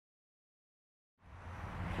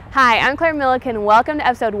Hi, I'm Claire Milliken. Welcome to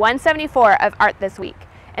episode 174 of Art This Week.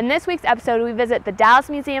 In this week's episode, we visit the Dallas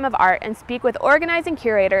Museum of Art and speak with organizing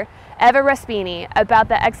curator Eva Respini about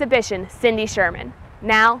the exhibition Cindy Sherman.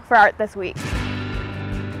 Now for Art This Week.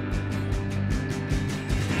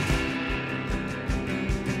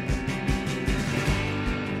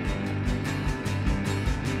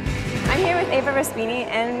 I'm here with Eva Respini,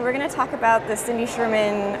 and we're going to talk about the Cindy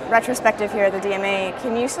Sherman retrospective here at the DMA.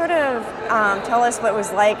 Can you sort of tell us what it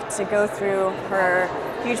was like to go through her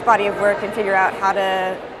huge body of work and figure out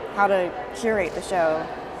how to curate the show?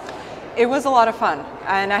 It was a lot of fun,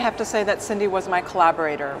 and I have to say that Cindy was my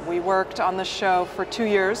collaborator. We worked on the show for 2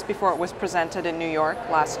 years before it was presented in New York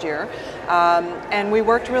last year, and we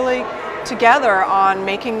worked really together on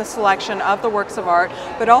making the selection of the works of art,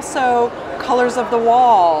 but also colors of the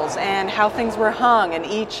walls and how things were hung. In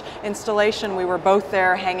each installation, we were both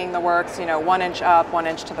there hanging the works, 1 inch up, 1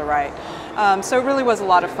 inch to the right. So it really was a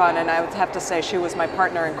lot of fun, and I would have to say she was my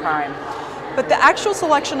partner in crime. But the actual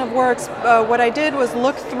selection of works, what I did was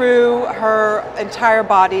look through her entire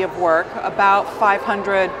body of work, about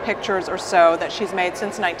 500 pictures or so that she's made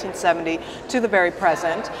since 1970 to the very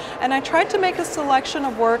present. And I tried to make a selection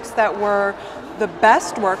of works that were the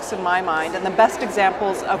best works in my mind and the best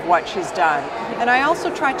examples of what she's done. And I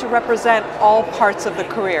also tried to represent all parts of the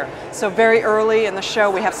career. So very early in the show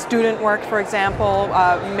we have student work, for example,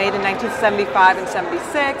 made in 1975 and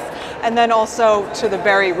 76, and then also to the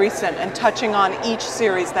very recent, and touching on each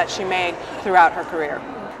series that she made throughout her career.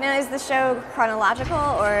 Now, is the show chronological,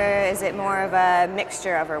 or is it more of a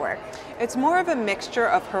mixture of her work? It's more of a mixture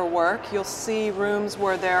of her work. You'll see rooms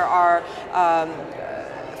where there are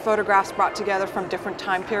photographs brought together from different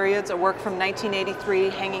time periods, a work from 1983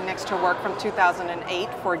 hanging next to a work from 2008,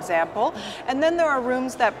 for example. And then there are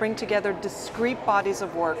rooms that bring together discrete bodies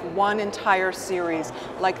of work, one entire series,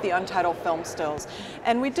 like the Untitled Film Stills.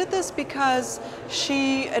 And we did this because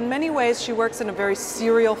she, in many ways, she works in a very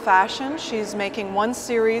serial fashion. She's making one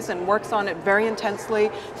series and works on it very intensely,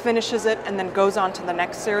 finishes it, and then goes on to the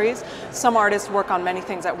next series. Some artists work on many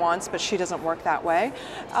things at once, but she doesn't work that way.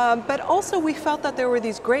 But also we felt that there were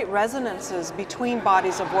these great resonances between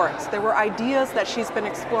bodies of works. There were ideas that she's been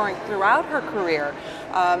exploring throughout her career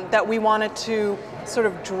that we wanted to sort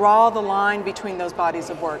of draw the line between those bodies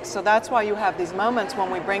of work. So that's why you have these moments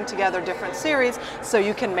when we bring together different series so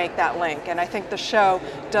you can make that link. And I think the show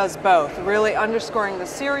does both, really underscoring the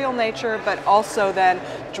serial nature, but also then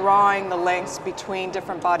drawing the links between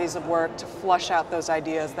different bodies of work to flush out those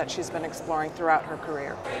ideas that she's been exploring throughout her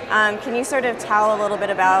career. Can you sort of tell a little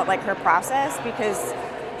bit about her process? Because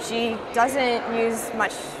she doesn't use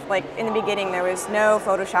much, in the beginning there was no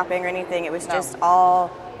photoshopping or anything, it was just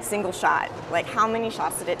all single shot. How many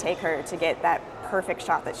shots did it take her to get that perfect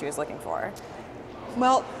shot that she was looking for?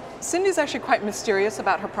 Well, Cindy's actually quite mysterious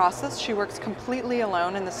about her process. She works completely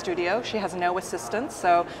alone in the studio. She has no assistants,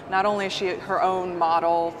 so not only is she her own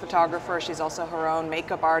model, photographer, she's also her own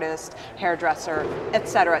makeup artist, hairdresser,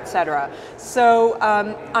 etc., etc. So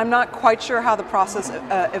I'm not quite sure how the process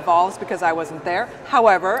evolves because I wasn't there.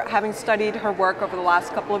 However, having studied her work over the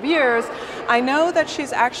last couple of years, I know that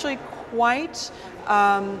she's actually quite,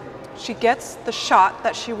 she gets the shot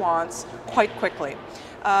that she wants quite quickly.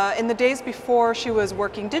 In the days before she was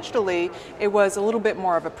working digitally, it was a little bit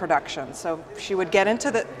more of a production. So she would get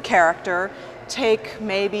into the character, take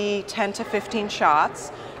maybe 10 to 15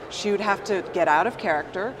 shots. She would have to get out of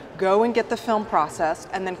character, go and get the film processed,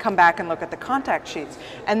 and then come back and look at the contact sheets.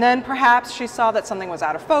 And then perhaps she saw that something was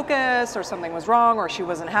out of focus, or something was wrong, or she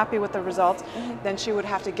wasn't happy with the results. Then she would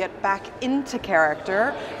have to get back into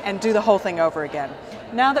character and do the whole thing over again.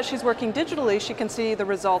 Now that she's working digitally, she can see the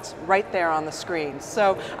results right there on the screen.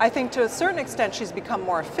 So I think to a certain extent she's become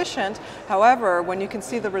more efficient. However, when you can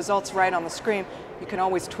see the results right on the screen, you can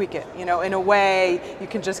always tweak it. In a way, you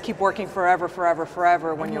can just keep working forever, forever,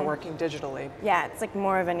 forever when you're working digitally. Yeah, it's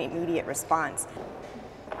more of an immediate response.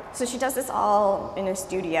 So she does this all in a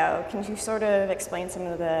studio. Can you sort of explain some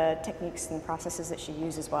of the techniques and processes that she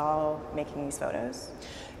uses while making these photos?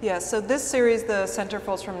 Yeah, so this series, the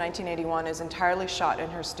Centerfolds from 1981, is entirely shot in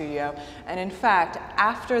her studio. And in fact,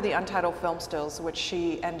 after the Untitled Film Stills, which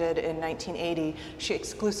she ended in 1980, she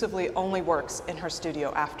exclusively only works in her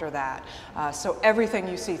studio after that. So everything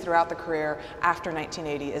you see throughout the career after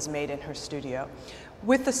 1980 is made in her studio.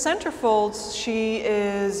 With the centerfolds, she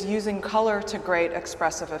is using color to great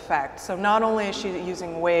expressive effect. So not only is she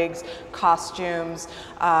using wigs, costumes,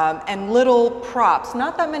 and little props,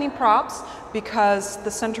 not that many props, because the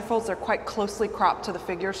centerfolds are quite closely cropped to the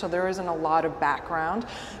figure, so there isn't a lot of background.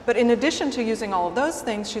 But in addition to using all of those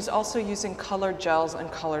things, she's also using colored gels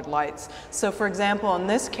and colored lights. So for example, in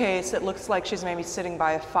this case, it looks like she's maybe sitting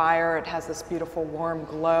by a fire. It has this beautiful warm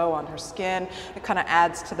glow on her skin. It kind of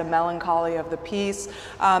adds to the melancholy of the piece.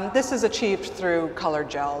 This is achieved through colored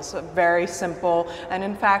gels, very simple. And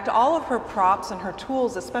in fact, all of her props and her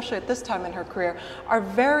tools, especially at this time in her career, are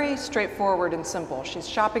very straightforward and simple. She's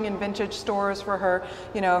shopping in vintage stores for her,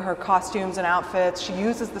 her costumes and outfits. She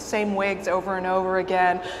uses the same wigs over and over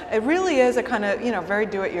again. It really is a kind of, very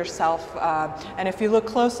do-it-yourself. And if you look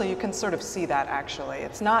closely, you can sort of see that actually.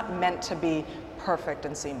 It's not meant to be perfect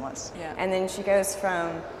and seamless. Yeah. And then she goes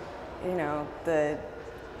from, the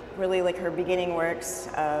really like her beginning works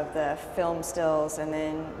of the film stills and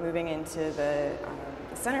then moving into the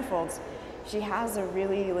centerfolds. She has a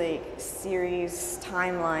really like series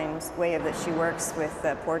timeline way that she works with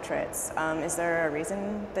the portraits. Is there a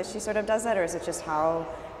reason that she sort of does that, or is it just how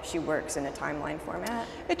she works in a timeline format?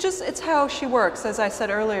 It's how she works. As I said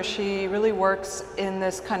earlier, she really works in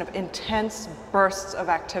this kind of intense bursts of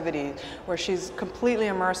activity where she's completely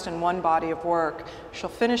immersed in one body of work. She'll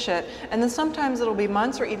finish it, and then sometimes it'll be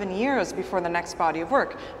months or even years before the next body of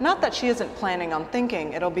work. Not that she isn't planning on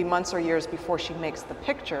thinking, it'll be months or years before she makes the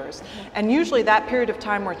pictures. And usually that period of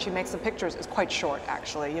time where she makes the pictures is quite short,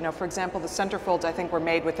 actually. For example, the centerfolds I think were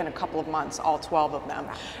made within a couple of months, all 12 of them.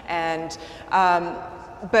 And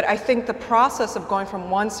but I think the process of going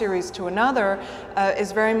from one series to another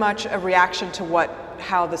is very much a reaction to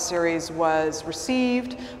how the series was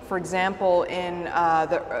received. For example, in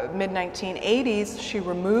the mid-1980s, she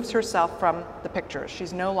removes herself from the pictures.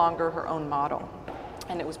 She's no longer her own model.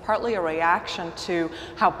 And it was partly a reaction to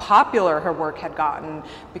how popular her work had gotten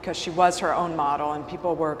because she was her own model and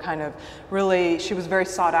people were kind of she was very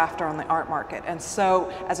sought after on the art market. And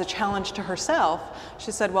so as a challenge to herself,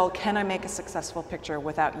 she said, well, can I make a successful picture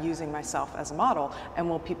without using myself as a model, and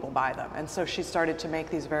will people buy them? And so she started to make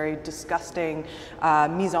these very disgusting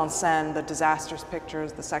mise en scène, the disastrous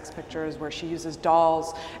pictures, the sex pictures, where she uses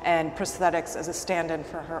dolls and prosthetics as a stand-in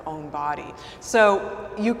for her own body.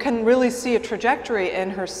 So you can really see a trajectory in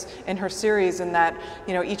her series in that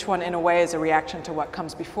each one in a way is a reaction to what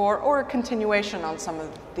comes before or a continuation on some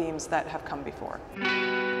of the themes that have come before.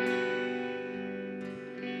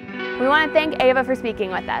 We want to thank Eva for speaking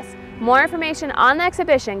with us. More information on the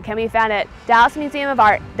exhibition can be found at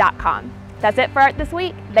dallasmuseumofart.com. That's it for Art This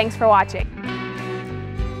Week. Thanks for watching.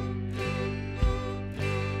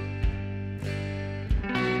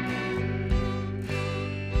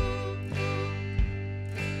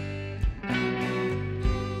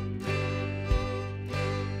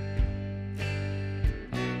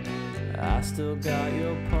 I still got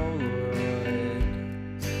your Polaroid.